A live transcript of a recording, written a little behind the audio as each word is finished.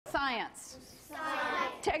Science.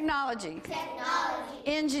 Technology.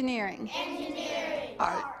 Engineering.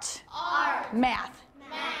 Art. Math.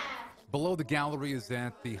 Below the gallery is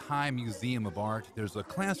at the High Museum of Art. There's a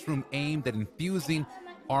classroom aimed at infusing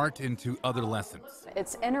art into other lessons.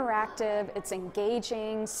 It's interactive, it's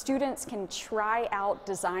engaging. Students can try out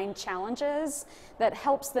design challenges that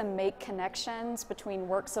helps them make connections between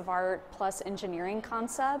works of art plus engineering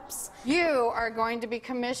concepts. You are going to be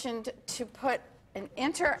commissioned to put an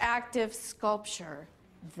interactive sculpture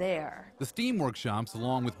there. The STEAM workshops,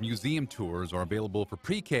 along with museum tours, are available for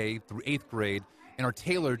pre-K through 8th grade and are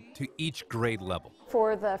tailored to each grade level.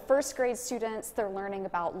 For the first grade students, they're learning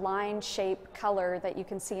about line, shape, color that you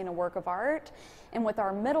can see in a work of art. And with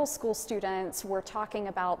our middle school students, we're talking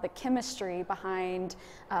about the chemistry behind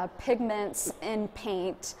pigments in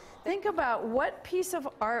paint. Think about what piece of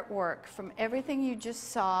artwork from everything you just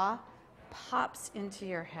saw pops into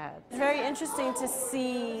your head. It's very interesting to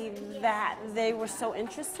see that they were so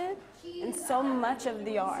interested in so much of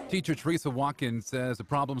the art. Teacher Teresa Watkins says the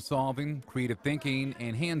problem solving, creative thinking,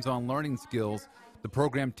 and hands-on learning skills the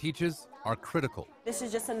program teaches are critical. This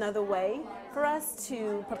is just another way for us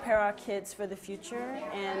to prepare our kids for the future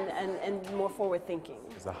and more forward thinking.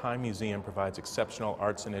 The High Museum provides exceptional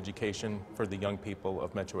arts and education for the young people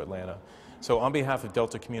of Metro Atlanta. So on behalf of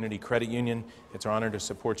Delta Community Credit Union, it's our honor to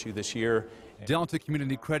support you this year. Delta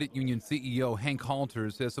Community Credit Union CEO Hank Halter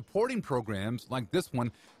says supporting programs like this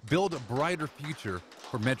one build a brighter future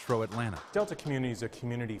for Metro Atlanta. Delta Community is a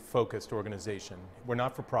community-focused organization. We're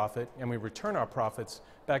not for profit, and we return our profits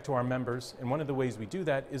back to our members, and one of the ways we do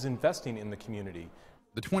that is investing in the community.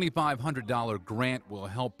 The $2,500 grant will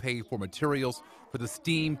help pay for materials for the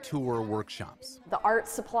STEAM tour workshops. The art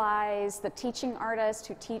supplies, the teaching artists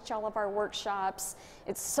who teach all of our workshops.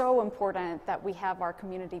 It's so important that we have our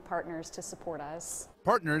community partners to support us.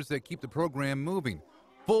 Partners that keep the program moving.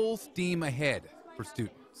 Full steam ahead for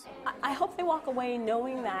students. I hope they walk away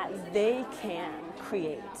knowing that they can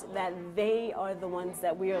create, that they are the ones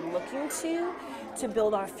that we are looking to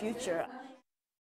build our future.